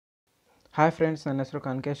Hi friends, ನನ್ನ ಹೆಸರು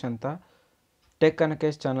ಕನಕೇಶ್ ಅಂತ. ಟೆಕ್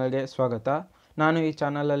ಕನಕೇಶ್ ಚಾನಲ್ಗೆ ಸ್ವಾಗತ. ನಾನು ಈ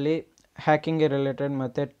ಚಾನಲಲ್ಲಿ ಹ್ಯಾಕಿಂಗ್ಗೆ ರಿಲೇಟೆಡ್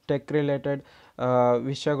ಮತ್ತು ಟೆಕ್ ರಿಲೇಟೆಡ್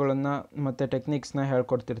ವಿಷಯಗಳನ್ನು ಮತ್ತು ಟೆಕ್ನಿಕ್ಸ್ನ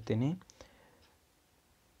ಹೇಳ್ಕೊಡ್ತಿರ್ತೀನಿ.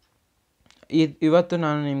 ಇವತ್ತು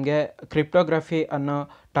ನಾನು ನಿಮಗೆ ಕ್ರಿಪ್ಟೋಗ್ರಫಿ ಅನ್ನೋ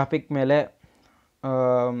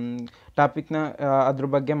ಟಾಪಿಕ್ನ ಅದ್ರ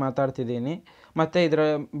ಬಗ್ಗೆ ಮಾತಾಡ್ತಿದ್ದೀನಿ. ಮತ್ತು ಇದರ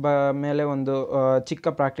ಮೇಲೆ ಚಿಕ್ಕ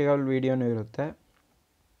ಪ್ರಾಕ್ಟಿಕಲ್ ವಿಡಿಯೋನೂ ಇರುತ್ತೆ.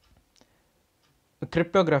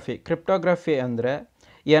 ಕ್ರಿಪ್ಟೋಗ್ರಫಿ ಅಂದರೆ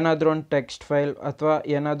ಏನಾದರೂ ಒಂದು ಟೆಕ್ಸ್ಟ್ ಫೈಲ್ ಅಥವಾ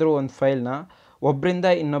ಏನಾದರೂ ಒಂದು ಫೈಲ್ನ ಒಬ್ಬರಿಂದ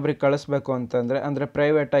ಇನ್ನೊಬ್ರಿಗೆ ಕಳಿಸ್ಬೇಕು ಅಂತಂದರೆ, ಅಂದರೆ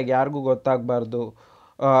ಪ್ರೈವೇಟಾಗಿ ಯಾರಿಗೂ ಗೊತ್ತಾಗಬಾರ್ದು,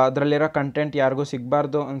 ಅದರಲ್ಲಿರೋ ಕಂಟೆಂಟ್ ಯಾರಿಗೂ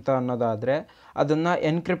ಸಿಗಬಾರ್ದು ಅಂತ ಅನ್ನೋದಾದರೆ ಅದನ್ನು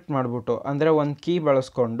ಎನ್ಕ್ರಿಪ್ಟ್ ಮಾಡಿಬಿಟ್ಟು, ಅಂದರೆ ಒಂದು ಕೀ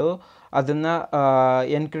ಬಳಸ್ಕೊಂಡು ಅದನ್ನು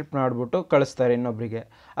ಎನ್ಕ್ರಿಪ್ಟ್ ಮಾಡಿಬಿಟ್ಟು ಕಳಿಸ್ತಾರೆ ಇನ್ನೊಬ್ಬರಿಗೆ.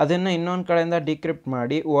 ಅದನ್ನು ಇನ್ನೊಂದು ಕಡೆಯಿಂದ ಡಿಕ್ರಿಪ್ಟ್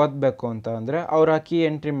ಮಾಡಿ ಓದಬೇಕು ಅಂತ ಅಂದರೆ ಅವ್ರು ಆ ಕೀ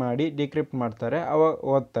ಎಂಟ್ರಿ ಮಾಡಿ ಡಿಕ್ರಿಪ್ಟ್ ಮಾಡ್ತಾರೆ, ಅವಾಗ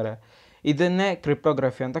ಓದ್ತಾರೆ. ಇದನ್ನೇ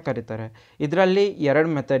ಕ್ರಿಪ್ಟೋಗ್ರಫಿ ಅಂತ ಕರೀತಾರೆ. ಇದರಲ್ಲಿ ಎರಡು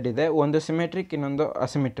ಮೆಥಡ್ ಇದೆ, ಒಂದು ಸಿಮೆಟ್ರಿಕ್, ಇನ್ನೊಂದು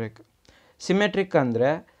ಅಸಿಮೆಟ್ರಿಕ್. ಸಿಮೆಟ್ರಿಕ್ ಅಂದರೆ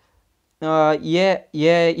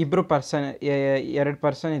ಇಬ್ಬರು ಪರ್ಸನ್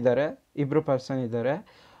ಇದ್ದಾರೆ.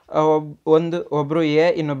 ಒಬ್ಬರು ಎ,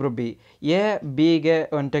 ಇನ್ನೊಬ್ಬರು ಬಿ. ಬಿಗೆ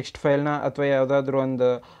ಒಂದು ಟೆಕ್ಸ್ಟ್ ಫೈಲ್ನ ಅಥವಾ ಯಾವುದಾದ್ರೂ ಒಂದು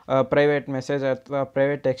ಪ್ರೈವೇಟ್ ಮೆಸೇಜ್ ಅಥವಾ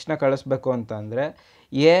ಪ್ರೈವೇಟ್ ಟೆಕ್ಸ್ಟ್ನ ಕಳಿಸ್ಬೇಕು ಅಂತ ಅಂದರೆ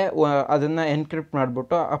ಅದನ್ನು ಎನ್ಕ್ರಿಪ್ಟ್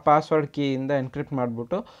ಮಾಡಿಬಿಟ್ಟು ಆ ಪಾಸ್ವರ್ಡ್ ಕೀಯಿಂದ ಎನ್ಕ್ರಿಪ್ಟ್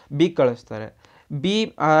ಮಾಡಿಬಿಟ್ಟು ಬಿ ಕಳಿಸ್ತಾರೆ.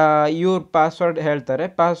 ಇವ್ರ ಪಾಸ್ವರ್ಡ್ ಹೇಳ್ತಾರೆ,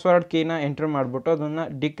 ಪಾಸ್ವರ್ಡ್ ಕೀನ ಎಂಟ್ರಿ ಮಾಡಿಬಿಟ್ಟು ಅದನ್ನು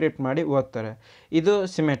ಡಿಕ್ರಿಪ್ಟ್ ಮಾಡಿ ಓದ್ತಾರೆ. ಇದು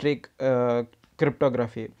ಸಿಮೆಟ್ರಿಕ್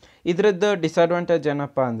ಕ್ರಿಪ್ಟೋಗ್ರಫಿ. ಇದರದ್ದು ಡಿಸಡ್ವಾಂಟೇಜ್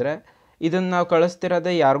ಏನಪ್ಪ ಅಂದರೆ, ಇದನ್ನು ನಾವು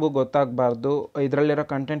ಕಳಿಸ್ತಿರೋದೇ ಯಾರಿಗೂ ಗೊತ್ತಾಗಬಾರ್ದು, ಇದರಲ್ಲಿರೋ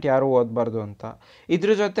ಕಂಟೆಂಟ್ ಯಾರೂ ಓದಬಾರ್ದು ಅಂತ.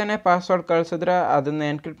 ಇದ್ರ ಜೊತೆನೇ ಪಾಸ್ವರ್ಡ್ ಕಳಿಸಿದ್ರೆ ಅದನ್ನು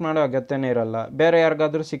ಎನ್ಕ್ರಿಪ್ಟ್ ಮಾಡೋ ಅಗತ್ಯನೇ ಇರಲ್ಲ. ಬೇರೆ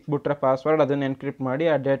ಯಾರಿಗಾದ್ರೂ ಸಿಕ್ಬಿಟ್ರೆ ಪಾಸ್ವರ್ಡ್, ಅದನ್ನು ಎನ್ಕ್ರಿಪ್ಟ್ ಮಾಡಿ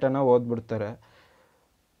ಆ ಡೇಟಾನ ಓದ್ಬಿಡ್ತಾರೆ.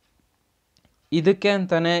 ಇದಕ್ಕೆ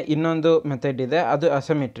ಅಂತಲೇ ಇನ್ನೊಂದು ಮೆಥಡ್ ಇದೆ, ಅದು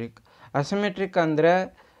ಅಸಿಮೆಟ್ರಿಕ್ ಅಂದರೆ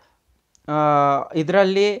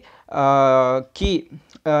ಇದರಲ್ಲಿ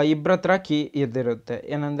ಇಬ್ಬರ ಹತ್ರ ಕೀ ಇದ್ದಿರುತ್ತೆ.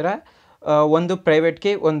 ಏನಂದರೆ ಒಂದು ಪ್ರೈವೇಟ್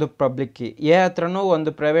ಕೀ, ಒಂದು ಪಬ್ಲಿಕ್ ಕೀ. ಎ ಹತ್ರನೂ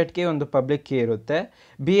ಒಂದು ಪ್ರೈವೇಟ್ ಕೀ, ಒಂದು ಪಬ್ಲಿಕ್ ಕೀ ಇರುತ್ತೆ.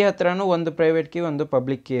 ಬಿ ಹತ್ರನೂ ಒಂದು ಪ್ರೈವೇಟ್ ಕೀ, ಒಂದು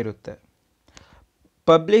ಪಬ್ಲಿಕ್ ಕೀ ಇರುತ್ತೆ.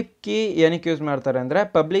 ಪಬ್ಲಿಕ್ ಕೀ ಏನಕ್ಕೆ ಯೂಸ್ ಮಾಡ್ತಾರೆ ಅಂದರೆ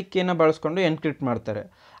ಪಬ್ಲಿಕ್ ಕೀನ ಬಳಸ್ಕೊಂಡು ಎನ್ಕ್ರಿಪ್ಟ್ ಮಾಡ್ತಾರೆ,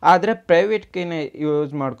 ಆದರೆ ಪ್ರೈವೇಟ್ ಕೀನ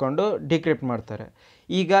ಯೂಸ್ ಮಾಡಿಕೊಂಡು ಡಿಕ್ರಿಪ್ಟ್ ಮಾಡ್ತಾರೆ.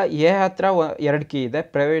 ಈಗ ಎ ಹತ್ರ ಎರಡು ಕೀ ಇದೆ,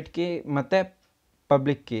 ಪ್ರೈವೇಟ್ ಕೀ ಮತ್ತು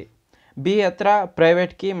ಪಬ್ಲಿಕ್ ಕೀ. ಬಿ ಹತ್ರ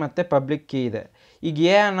ಪ್ರೈವೇಟ್ ಕೀ ಮತ್ತು ಪಬ್ಲಿಕ್ ಕೀ ಇದೆ. ಈಗ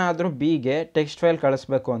ಏನಾದರೂ ಬಿಗೆ ಟೆಕ್ಸ್ಟ್ ಫೈಲ್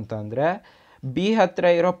ಕಳಿಸ್ಬೇಕು ಅಂತಂದರೆ ಬಿ ಹತ್ರ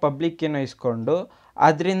ಇರೋ ಪಬ್ಲಿಕ್ ಕೀನ ಇಸ್ಕೊಂಡು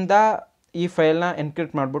ಅದರಿಂದ ಈ ಫೈಲ್ನ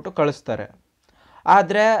ಎನ್ಕ್ರಿಪ್ಟ್ ಮಾಡಿಬಿಟ್ಟು ಕಳಿಸ್ತಾರೆ.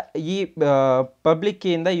 ಆದರೆ ಈ ಪಬ್ಲಿಕ್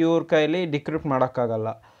ಕೀಯಿಂದ ಇವ್ರ ಕೈಲಿ ಡಿಕ್ರಿಪ್ಟ್ ಮಾಡೋಕ್ಕಾಗಲ್ಲ.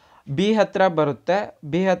 ಬಿ ಹತ್ರ ಬರುತ್ತೆ.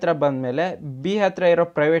 ಬಿ ಹತ್ರ ಬಂದಮೇಲೆ ಬಿ ಹತ್ರ ಇರೋ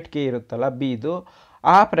ಪ್ರೈವೇಟ್ ಕೀ ಇರುತ್ತಲ್ಲ ಬಿದು,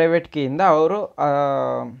 ಆ ಪ್ರೈವೇಟ್ ಕೀಯಿಂದ ಅವರು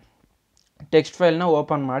ಟೆಕ್ಸ್ಟ್ ಫೈಲ್ನ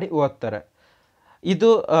ಓಪನ್ ಮಾಡಿ ಓದ್ತಾರೆ. ಇದು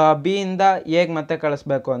ಬಿಯಿಂದ ಹೇಗೆ ಮತ್ತೆ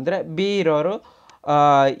ಕಳಿಸ್ಬೇಕು ಅಂದರೆ, ಬಿ ಇರೋರು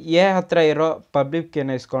ಎ ಹತ್ರ ಇರೋ ಪಬ್ಲಿಕ್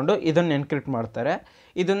ಕೀನ ಇಸ್ಕೊಂಡು ಇದನ್ನು ಎನ್ಕ್ರಿಪ್ಟ್ ಮಾಡ್ತಾರೆ,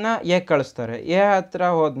 ಇದನ್ನು ಎ ಕಳಿಸ್ತಾರೆ. ಎ ಹತ್ರ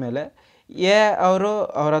ಹೋದ್ಮೇಲೆ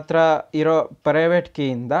ಅವ್ರ ಹತ್ರ ಇರೋ ಪ್ರೈವೇಟ್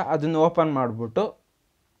ಕೀಯಿಂದ ಅದನ್ನು ಓಪನ್ ಮಾಡಿಬಿಟ್ಟು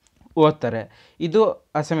ಓದ್ತಾರೆ. ಇದು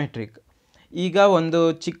ಅಸಿಮೆಟ್ರಿಕ್. ಈಗ ಒಂದು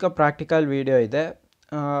ಚಿಕ್ಕ ಪ್ರಾಕ್ಟಿಕಲ್ ವಿಡಿಯೋ ಇದೆ.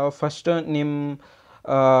 ಫಸ್ಟು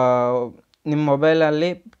ನಿಮ್ಮ ಮೊಬೈಲಲ್ಲಿ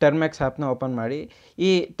ಟರ್ಮೆಕ್ಸ್ ಆ್ಯಪ್ನ ಓಪನ್ ಮಾಡಿ. ಈ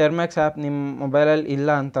ಟರ್ಮೆಕ್ಸ್ ಆ್ಯಪ್ ನಿಮ್ಮ ಮೊಬೈಲಲ್ಲಿ ಇಲ್ಲ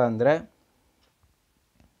ಅಂತ ಅಂದರೆ,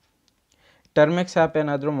 ಟರ್ಮೆಕ್ಸ್ ಆ್ಯಪ್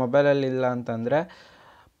ಏನಾದರೂ ಮೊಬೈಲಲ್ಲಿ ಇಲ್ಲ ಅಂತಂದರೆ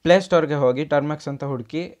ಪ್ಲೇಸ್ಟೋರ್ಗೆ ಹೋಗಿ ಟರ್ಮೆಕ್ಸ್ ಅಂತ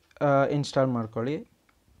ಹುಡುಕಿ ಇನ್ಸ್ಟಾಲ್ ಮಾಡ್ಕೊಳ್ಳಿ.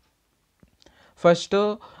 ಫಸ್ಟು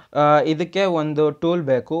ಇದಕ್ಕೆ ಒಂದು ಟೂಲ್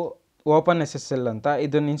ಬೇಕು, openssl ಅಂತ.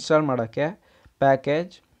 ಇದನ್ನು ಇನ್ಸ್ಟಾಲ್ ಮಾಡೋಕ್ಕೆ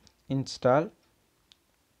ಪ್ಯಾಕೇಜ್ ಇನ್ಸ್ಟಾಲ್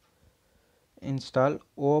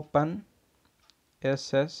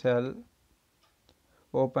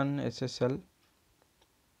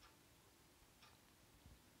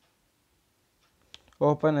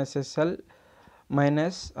openssl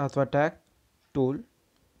ಮೈನಸ್ ಅಥವಾ ಟ್ಯಾಗ್ ಟೂಲ್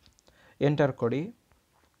ಎಂಟರ್ ಕೊಡಿ.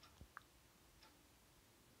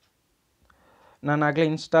 ನಾನು ಆಗಲೇ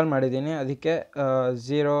ಇನ್ಸ್ಟಾಲ್ ಮಾಡಿದ್ದೀನಿ, ಅದಕ್ಕೆ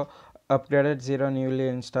 0 ಅಪ್ಗ್ರೇಡೆಡ್ 0 ನ್ಯೂಲಿ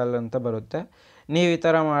ಇನ್ಸ್ಟಾಲ್ ಅಂತ ಬರುತ್ತೆ. ನೀವು ಈ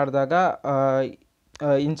ಥರ ಮಾಡಿದಾಗ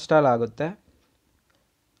ಇನ್ಸ್ಟಾಲ್ ಆಗುತ್ತೆ.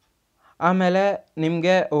 ಆಮೇಲೆ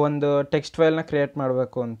ನಿಮಗೆ ಒಂದು ಟೆಕ್ಸ್ಟ್ ಫೈಲ್ನ ಕ್ರಿಯೇಟ್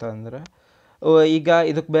ಮಾಡಬೇಕು ಅಂತ ಅಂದರೆ, ಈಗ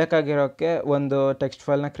ಇದಕ್ಕೆ ಬೇಕಾಗಿರೋಕ್ಕೆ ಒಂದು ಟೆಕ್ಸ್ಟ್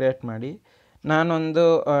ಫೈಲ್ನ ಕ್ರಿಯೇಟ್ ಮಾಡಿ. ನಾನೊಂದು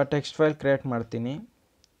ಟೆಕ್ಸ್ಟ್ ಫೈಲ್ ಕ್ರಿಯೇಟ್ ಮಾಡ್ತೀನಿ,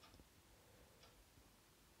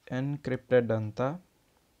 ಎನ್ಕ್ರಿಪ್ಟೆಡ್ ಅಂತ.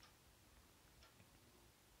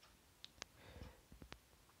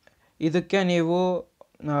 ಇದಕ್ಕೆ ನೀವು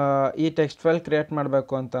ಈ ಟೆಕ್ಸ್ಟ್ ಫೈಲ್ ಕ್ರಿಯೇಟ್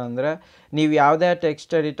ಮಾಡಬೇಕು ಅಂತ ಅಂದರೆ ನೀವು ಯಾವುದೇ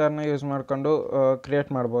ಟೆಕ್ಸ್ಟ್ ಎಡಿಟರ್ನ ಯೂಸ್ ಮಾಡಿಕೊಂಡು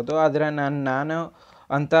ಕ್ರಿಯೇಟ್ ಮಾಡ್ಬೋದು. ಆದರೆ ನಾನು ನ್ಯಾನೋ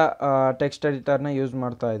ಅಂತ ಟೆಕ್ಸ್ಟ್ ಎಡಿಟರ್ನ ಯೂಸ್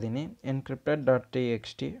ಮಾಡ್ತಾ ಇದ್ದೀನಿ.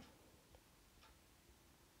 encrypted.txt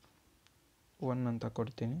 1 ಅಂತ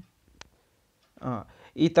ಕೊಡ್ತೀನಿ.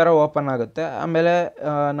 ಈ ಥರ ಓಪನ್ ಆಗುತ್ತೆ. ಆಮೇಲೆ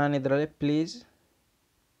ನಾನು ಇದರಲ್ಲಿ ಪ್ಲೀಸ್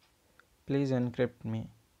ಪ್ಲೀಸ್ ಎನ್ಕ್ರಿಪ್ಟ್ ಮೀ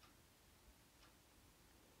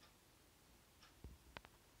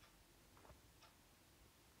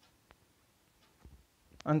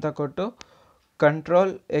ಅಂತ ಕೊಟ್ಟು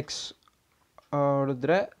ಕಂಟ್ರೋಲ್ ಎಕ್ಸ್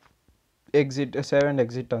ಹೊಡೆದ್ರೆ ಎಕ್ಸಿಟ್ ಸೇವ್ ಆ್ಯಂಡ್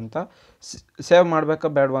ಎಕ್ಸಿಟ್ ಅಂತ ಸೇವ್ ಮಾಡಬೇಕಾ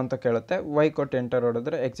ಬೇಡವಾ ಅಂತ ಕೇಳುತ್ತೆ. ವೈ ಕೊಟ್ಟು ಎಂಟರ್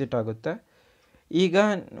ಹೊಡೆದ್ರೆ ಎಕ್ಸಿಟ್ ಆಗುತ್ತೆ. ಈಗ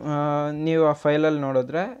ನೀವು ಆ ಫೈಲಲ್ಲಿ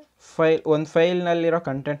ನೋಡಿದ್ರೆ ಒಂದು ಫೈಲ್ನಲ್ಲಿರೋ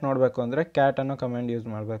ಕಂಟೆಂಟ್ ನೋಡಬೇಕು ಅಂದರೆ ಕ್ಯಾಟ್ ಅನ್ನೋ ಕಮೆಂಡ್ ಯೂಸ್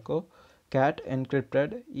ಮಾಡಬೇಕು. Cat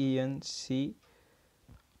encrypted ENCRY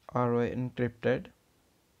encrypted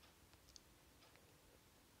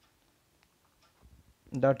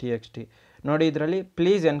 .txt ನೋಡಿ, ಇದರಲ್ಲಿ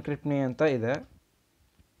ಪ್ಲೀಸ್ ಎನ್ಕ್ರಿಪ್ಟ್ ಮೀ ಅಂತ ಇದೆ.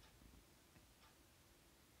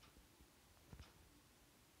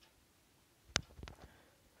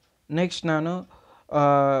 ನೆಕ್ಸ್ಟ್ ನಾನು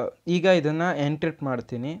ಈಗ ಇದನ್ನು ಎನ್ಕ್ರಿಪ್ಟ್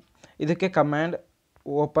ಮಾಡ್ತೀನಿ. ಇದಕ್ಕೆ ಕಮ್ಯಾಂಡ್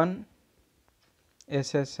ಓಪನ್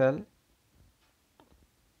SSL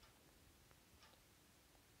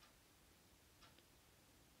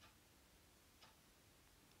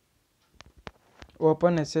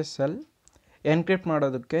ಎನ್ಕ್ರಿಪ್ಟ್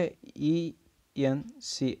ಮಾಡೋದಕ್ಕೆ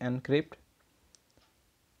ENC ಎನ್ಕ್ರಿಪ್ಟ್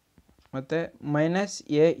ಮತ್ತು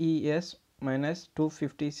 -AES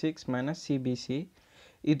 -256 -CBC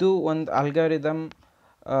ಇದು ಒಂದು ಅಲ್ಗಾರಿದಮ್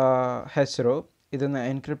ಹೆಸರು ಇದನ್ನು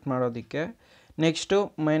ಎನ್ಕ್ರಿಪ್ಟ್ ಮಾಡೋದಕ್ಕೆ. ನೆಕ್ಸ್ಟು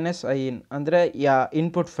 -IN ಅಂದರೆ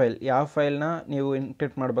ಇನ್ಪುಟ್ ಫೈಲ್, ಯಾವ ಫೈಲ್ನ ನೀವು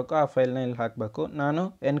ಎನ್ಕ್ರಿಪ್ಟ್ ಮಾಡಬೇಕು ಆ ಫೈಲ್ನ ಇಲ್ಲಿ ಹಾಕಬೇಕು. ನಾನು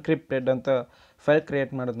ಎನ್ಕ್ರಿಪ್ಟೆಡ್ ಅಂತ ಫೈಲ್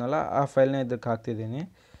ಕ್ರಿಯೇಟ್ ಮಾಡಿದ್ನಲ್ಲ ಆ ಫೈಲ್ನ ಇದಕ್ಕೆ ಹಾಕ್ತಿದ್ದೀನಿ.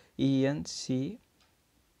 ENCRYPTED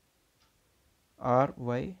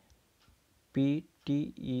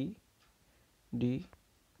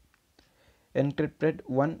encrypted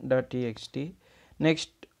 1.txt.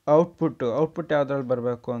 Next output ಯಾವುದ್ರಲ್ಲಿ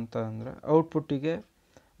ಬರಬೇಕು ಅಂತ ಅಂದರೆ ಔಟ್ಪುಟ್ಟಿಗೆ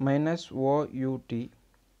 -OUT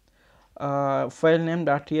ಫೈಲ್ ನೇಮ್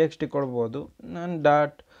 .txt ಕೊಡ್ಬೋದು. ನಾನು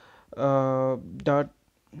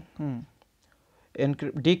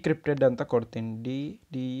decrypted ಅಂತ ಕೊಡ್ತೀನಿ.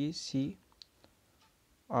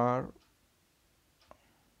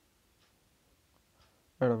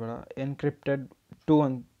 ಬೇಡ ಎನ್ಕ್ರಿಪ್ಟೆಡ್ 2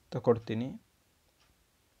 ಅಂತ ಕೊಡ್ತೀನಿ.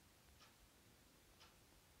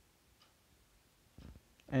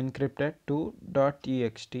 encrypted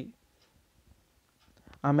 2.txt.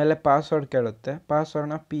 ಆಮೇಲೆ ಪಾಸ್ವರ್ಡ್ ಕೇಳುತ್ತೆ.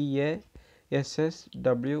 ಪಾಸ್ವರ್ಡ್ನ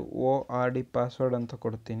PASSWORD ಪಾಸ್ವರ್ಡ್ ಅಂತ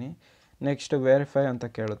ಕೊಡ್ತೀನಿ. ನೆಕ್ಸ್ಟ್ ವೆರಿಫೈ ಅಂತ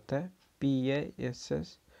ಕೇಳುತ್ತೆ.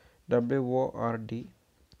 PASSWORD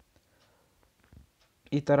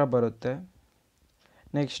ಈ ಥರ ಬರುತ್ತೆ.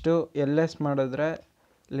 ನೆಕ್ಸ್ಟು LS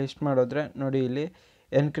ಲಿಸ್ಟ್ ಮಾಡಿದ್ರೆ ನೋಡಿ ಇಲ್ಲಿ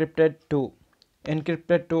ಎನ್ಕ್ರಿಪ್ಟೆಡ್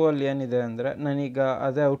 2 ಅಲ್ಲಿ ಏನಿದೆ ಅಂದರೆ ನನಗೀಗ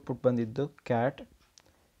ಅದೇ ಔಟ್ಪುಟ್ ಬಂದಿದ್ದು ಕ್ಯಾಟ್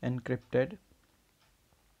ಎನ್ಕ್ರಿಪ್ಟೆಡ್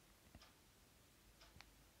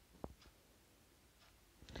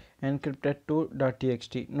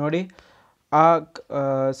 .txt ನೋಡಿ ಆ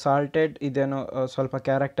ಸಾಲ್ಟೆಡ್ ಇದೇನೋ ಸ್ವಲ್ಪ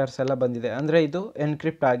ಕ್ಯಾರೆಕ್ಟರ್ಸ್ ಎಲ್ಲ ಬಂದಿದೆ ಅಂದರೆ ಇದು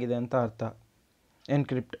ಎನ್ಕ್ರಿಪ್ಟ್ ಆಗಿದೆ ಅಂತ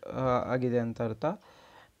ಅರ್ಥ.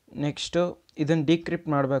 ನೆಕ್ಸ್ಟು ಇದನ್ನು ಡಿಕ್ರಿಪ್ಟ್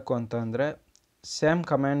ಮಾಡಬೇಕು ಅಂತ ಅಂದರೆ ಸೇಮ್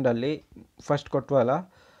ಕಮ್ಯಾಂಡಲ್ಲಿ ಫಸ್ಟ್ ಕೊಟ್ವಲ್ಲ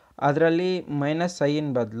ಅದರಲ್ಲಿ -IN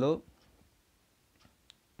ಬದಲು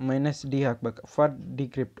 -D ಹಾಕಬೇಕು ಫಾರ್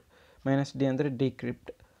ಡಿಕ್ರಿಪ್ಟ್. -D ಅಂದರೆ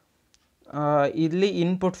ಡಿಕ್ರಿಪ್ಟ್. ಇಲ್ಲಿ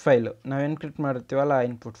ಇನ್ಪುಟ್ ಫೈಲು ನಾವು ಎನ್ಕ್ರಿಪ್ಟ್ ಮಾಡಿರ್ತೀವಲ್ಲ ಆ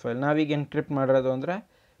ಇನ್ಪುಟ್ ಫೈಲ್ ನಾವೀಗ ಎನ್ಕ್ರಿಪ್ಟ್ ಮಾಡಿರೋದು ಅಂದರೆ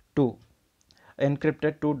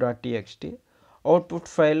encrypted 2.txt. Output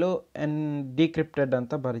file decrypted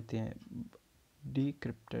ಅಂತ ಬರಿತೀನಿ.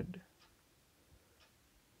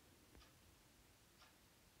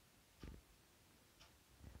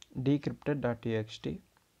 decrypted.txt.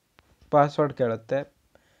 ಪಾಸ್ವರ್ಡ್ ಕೇಳುತ್ತೆ.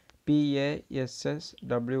 PASSWORD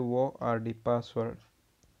ಪಾಸ್ವರ್ಡ್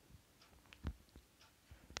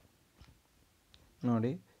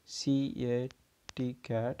ನೋಡಿ CAT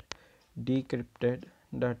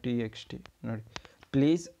decrypted.txt ನೋಡಿ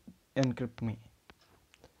ಪ್ಲೀಸ್ ಎನ್ಕ್ರಿಪ್ಟ್ ಮೀ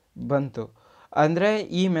ಬಂತು. ಅಂದರೆ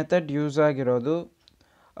ಈ ಮೆಥಡ್ ಯೂಸ್ ಆಗಿರೋದು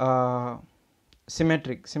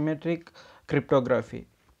ಸಿಮೆಟ್ರಿಕ್ ಕ್ರಿಪ್ಟೋಗ್ರಫಿ.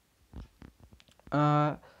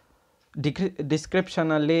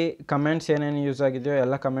 ಡಿಸ್ಕ್ರಿಪ್ಷನಲ್ಲಿ ಕಮೆಂಟ್ಸ್ ಏನೇನು ಯೂಸ್ ಆಗಿದೆಯೋ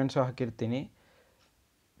ಎಲ್ಲ ಕಮೆಂಟ್ಸು ಹಾಕಿರ್ತೀನಿ.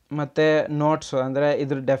 ಮತ್ತು ನೋಟ್ಸು ಅಂದರೆ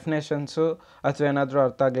ಇದ್ರ ಡೆಫಿನೇಷನ್ಸು ಅಥವಾ ಏನಾದರೂ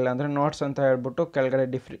ಅರ್ಥ ಆಗಲಿಲ್ಲ ಅಂದರೆ ನೋಟ್ಸ್ ಅಂತ ಹೇಳ್ಬಿಟ್ಟು ಕೆಳಗಡೆ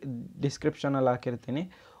ಡಿಸ್ಕ್ರಿಪ್ಷನಲ್ಲಿ ಹಾಕಿರ್ತೀನಿ,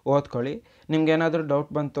 ಓದ್ಕೊಳ್ಳಿ. ನಿಮ್ಗೇನಾದರೂ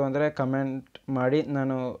ಡೌಟ್ ಬಂತು ಅಂದರೆ ಕಮೆಂಟ್ ಮಾಡಿ,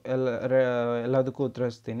 ನಾನು ಎಲ್ಲದಕ್ಕೂ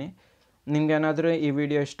ಉತ್ತರಿಸ್ತೀನಿ. ನಿಮ್ಗೇನಾದರೂ ಈ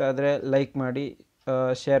ವಿಡಿಯೋ ಇಷ್ಟ ಆದರೆ ಲೈಕ್ ಮಾಡಿ,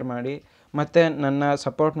 ಶೇರ್ ಮಾಡಿ, ಮತ್ತು ನನ್ನ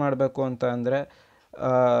ಸಪೋರ್ಟ್ ಮಾಡಬೇಕು ಅಂತ ಅಂದರೆ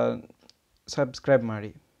ಸಬ್ಸ್ಕ್ರೈಬ್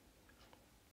ಮಾಡಿ.